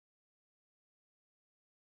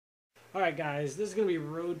Alright guys, this is going to be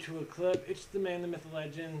Road to a Clip. It's the man, the myth, the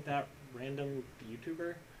legend, that random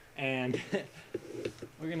YouTuber. And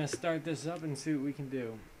we're going to start this up and see what we can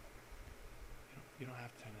do. You don't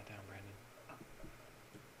have to turn that down, Brandon.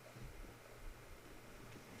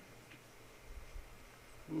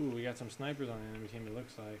 Ooh, we got some snipers on the enemy team, it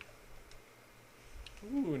looks like.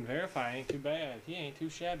 Ooh, and Verify ain't too bad. He ain't too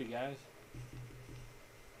shabby, guys.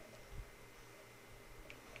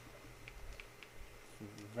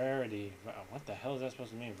 Verity. What the hell is that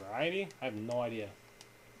supposed to mean? Variety? I have no idea.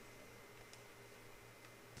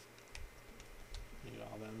 Need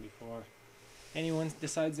all them before anyone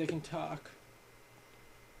decides they can talk.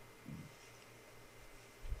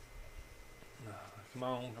 Come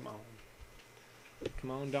on, come on.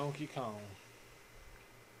 Come on, Donkey Kong.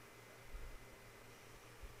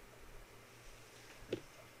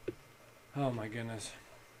 Oh my goodness.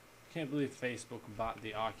 Can't believe Facebook bought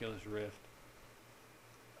the Oculus Rift.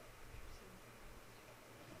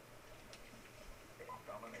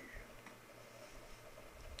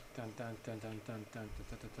 Dun dun dun dun dun dun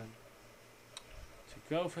dun dun dun. To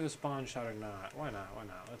go for the spawn shot or not? Why not? Why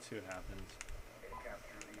not? Let's see what happens.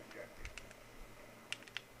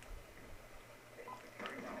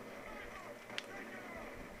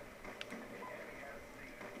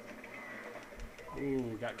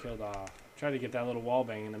 Ooh, got killed off. Try to get that little wall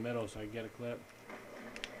bang in the middle so I can get a clip.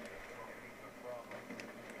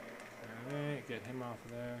 Alright, get him off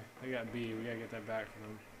of there. They got B. We gotta get that back from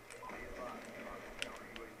them.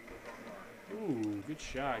 Ooh, good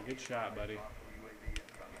shot, buddy. Alright.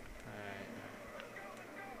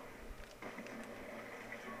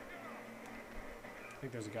 I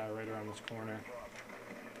think there's a guy right around this corner.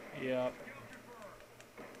 Yep.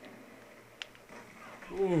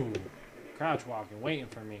 Ooh, crouch walking, waiting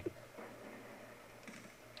for me.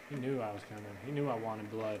 He knew I was coming. He knew I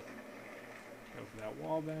wanted blood. Go for that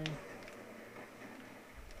wall bang.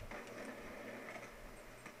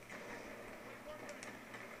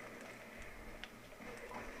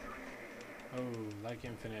 Oh, like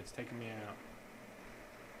Infinite, it's taking me out.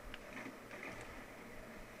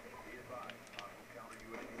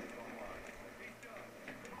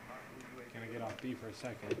 Can I get off B for a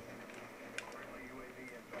second?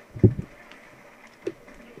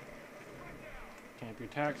 Camp your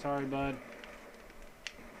tack, sorry bud.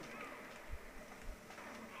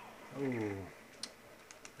 Ooh.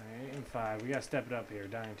 8 and 5. We gotta step it up here,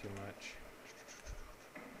 dying too much.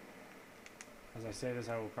 As I say this,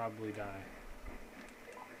 I will probably die.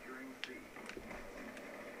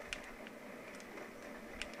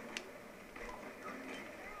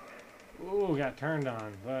 Ooh, got turned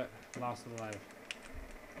on, but lost a life.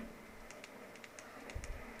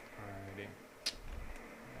 Alrighty.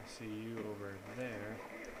 I see you over there.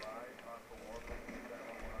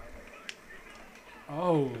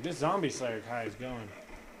 Oh, this Zombie Slayer guy is going.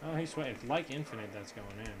 Oh, he's sweating. It's like Infinite that's going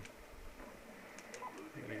in.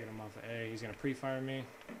 Gotta get him off of A. He's gonna pre-fire me.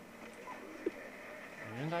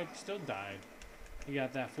 And I still died. He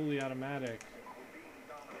got that fully automatic.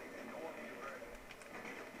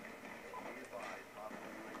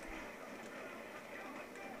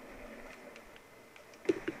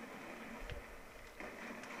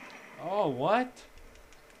 Oh, what?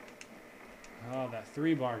 Oh, that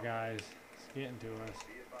 3-bar, guys. It's getting to us.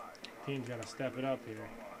 Team's got to step it up here.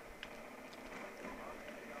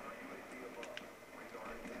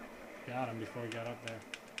 Got him before he got up there.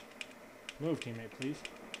 Move, teammate, please.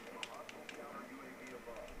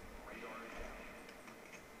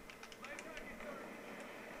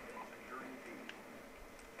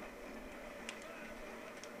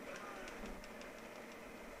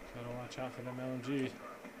 Gotta watch out for them LMGs.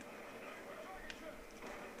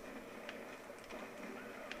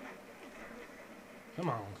 Come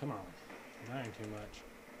on, come on. Dying too much.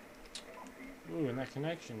 Ooh, and that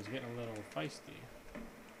connection's getting a little feisty.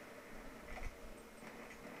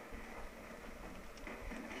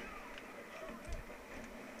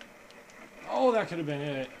 Oh, that could have been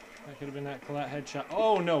it. That could have been that Colette headshot.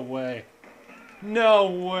 Oh, no way. No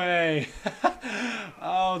way.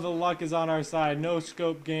 Oh, the luck is on our side. No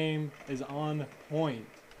scope game is on point.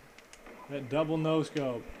 That double no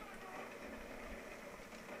scope.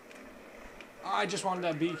 Oh, I just wanted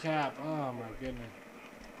that B cap. Oh my goodness.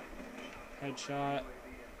 Headshot.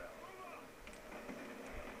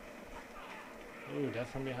 Ooh, death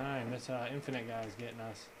from behind. This Infinite guy is getting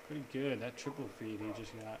us pretty good. That triple feed he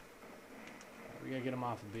just got. We gotta get him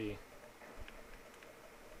off of B.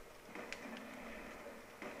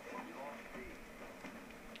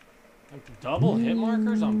 Double hit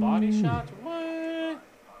markers on body shots? What?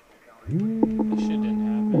 That shit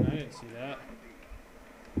didn't happen. I didn't see that.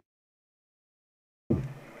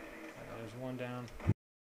 down.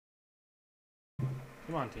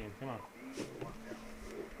 Come on, team. Come on.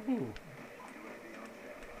 Ooh.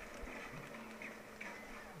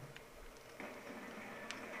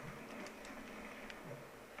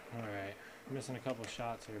 Alright. Missing a couple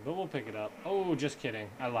shots here, but we'll pick it up. Oh, just kidding.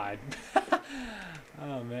 I lied.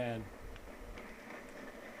 Oh, man.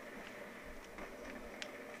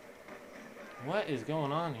 What is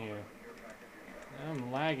going on here?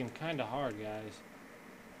 I'm lagging kind of hard, guys.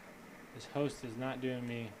 This host is not doing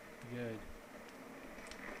me good.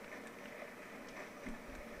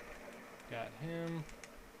 Got him.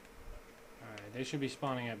 Alright, they should be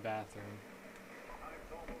spawning at bathroom.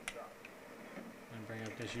 I'm gonna bring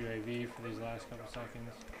up this UAV for these last couple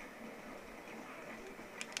seconds.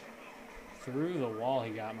 Through the wall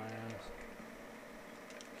he got my ass.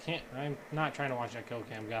 I'm not trying to watch that kill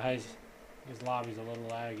cam, guys. This lobby's a little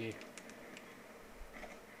laggy.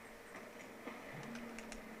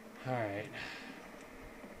 Alright.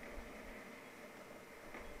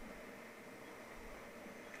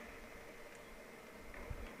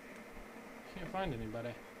 Can't find anybody.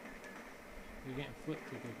 You're getting flipped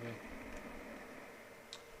too quickly.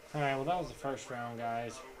 Alright, well that was the first round,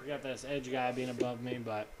 guys. We got this edge guy being above me,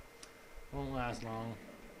 but won't last long.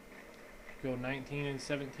 Go 19 and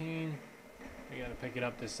 17. We gotta pick it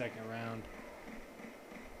up this second round.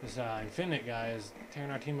 This Infinite guy is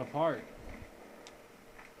tearing our team apart.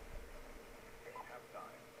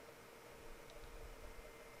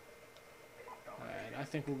 Alright, I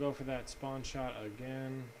think we'll go for that spawn shot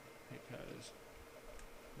again because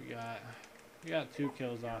we got 2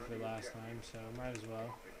 kills off it last time, so might as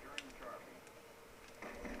well.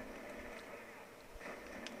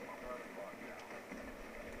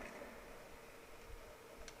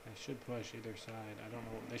 They should push either side. I don't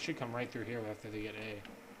know. They should come right through here after they get A.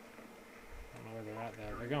 I don't know where they're at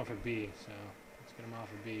though. They're going for B, so let's get them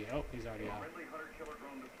off of B. Oh, he's already out.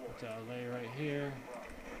 It's LA right here.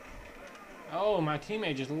 Oh, my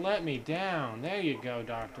teammate just let me down. There you go,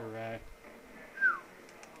 Dr. Rack.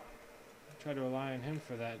 I tried to rely on him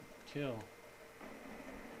for that kill.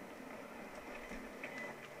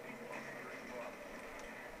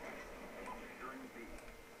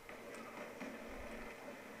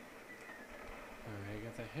 Alright,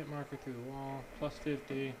 got the hit marker through the wall. Plus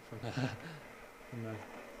 50 from the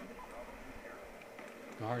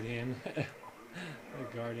Guardian. The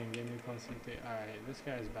Guardian gave me plus 50. Alright, this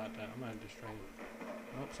guy's about to... I'm gonna destroy him.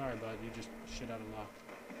 Oh, sorry, bud. You just shit out of luck.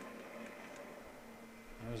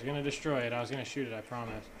 I was gonna destroy it. I was gonna shoot it, I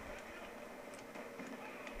promise.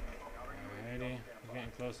 Alrighty. We're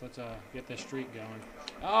getting close. Let's get this streak going.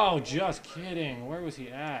 Oh, just kidding. Where was he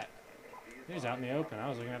at? He was out in the open. I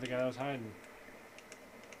was looking at the guy that was hiding.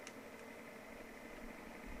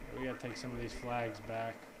 We gotta take some of these flags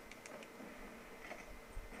back.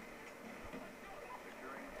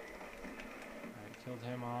 Alright, killed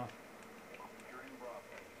him off.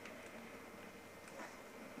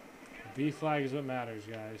 The B flag is what matters,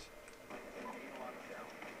 guys.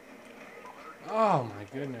 Oh my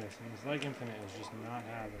goodness, and this Leg Infinite is just not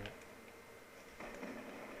having it.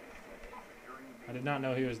 I did not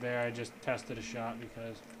know he was there, I just tested a shot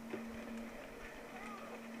because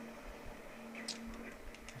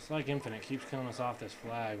this Leg Infinite keeps killing us off this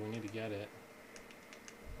flag. We need to get it.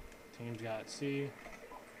 Team's got C.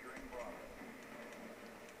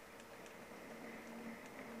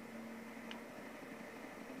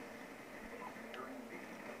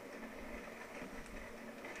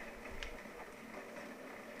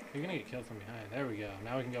 You're gonna get killed from behind. There we go.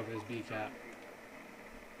 Now we can go for this B cap.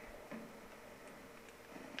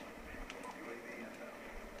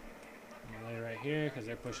 I'm gonna lay right here because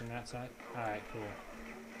they're pushing that side. Alright, cool.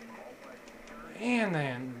 And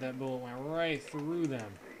then that bullet went right through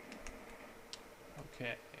them.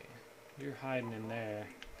 Okay. You're hiding in there.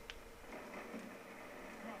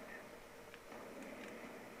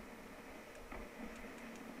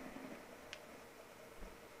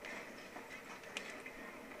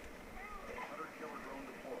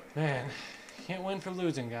 Man, can't win for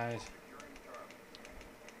losing, guys.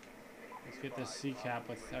 Let's get this C cap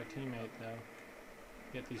with our teammate, though.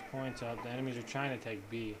 Get these points up. The enemies are trying to take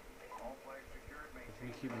B. If we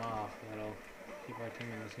keep them off, that'll keep our team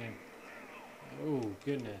in this game. Oh,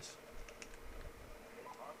 goodness.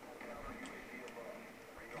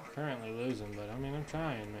 I'm currently losing, but I mean, I'm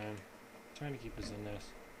trying, man. I'm trying to keep us in this.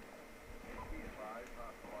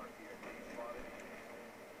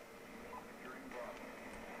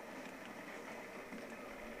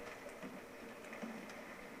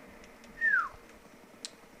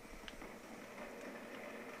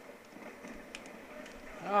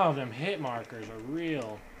 Oh, them hit markers are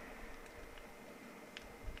real.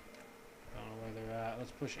 Don't know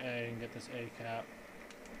push A and get this A cap.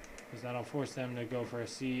 Because that'll force them to go for a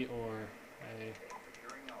C or A.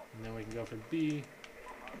 And then we can go for B.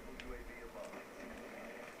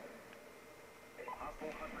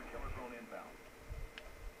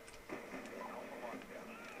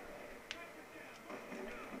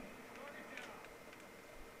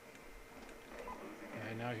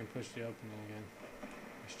 Alright, now I can push the opening again.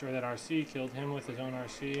 Destroy that RC, killed him with his own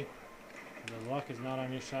RC. The luck is not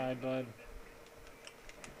on your side, bud.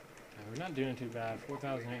 We're not doing too bad.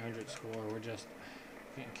 4,800 score. We're just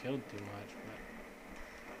getting killed too much,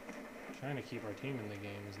 but trying to keep our team in the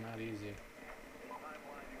game is not easy.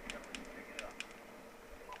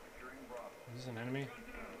 Is this an enemy?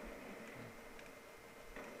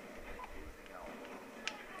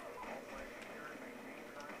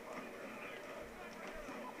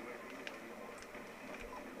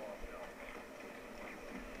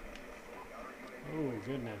 Oh,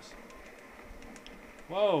 goodness.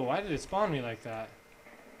 Whoa, why did it spawn me like that?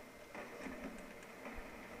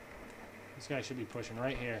 This guy should be pushing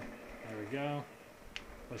right here. There we go.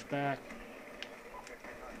 Push back.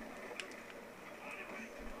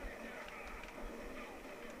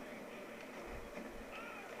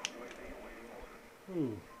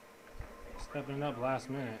 Ooh. Stepping up last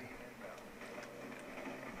minute.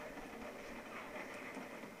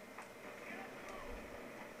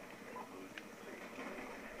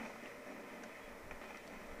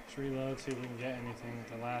 Let's reload, see if we can get anything at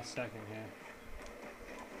the last second here.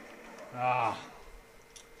 Ah.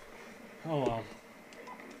 Oh well.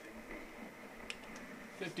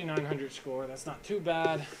 5,900 score. That's not too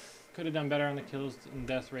bad. Could have done better on the kills and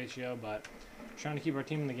death ratio, but trying to keep our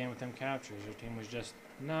team in the game with them captures. Our team was just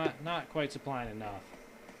not quite supplying enough.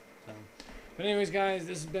 So, but anyways, guys,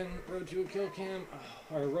 this has been Road to a Kill Cam,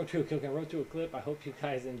 or Road to a Kill Cam, Road to a Clip. I hope you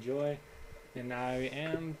guys enjoy. And I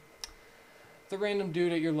am the random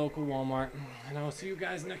dude at your local Walmart, and I will see you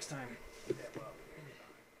guys next time.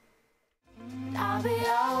 I'll be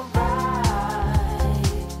alright.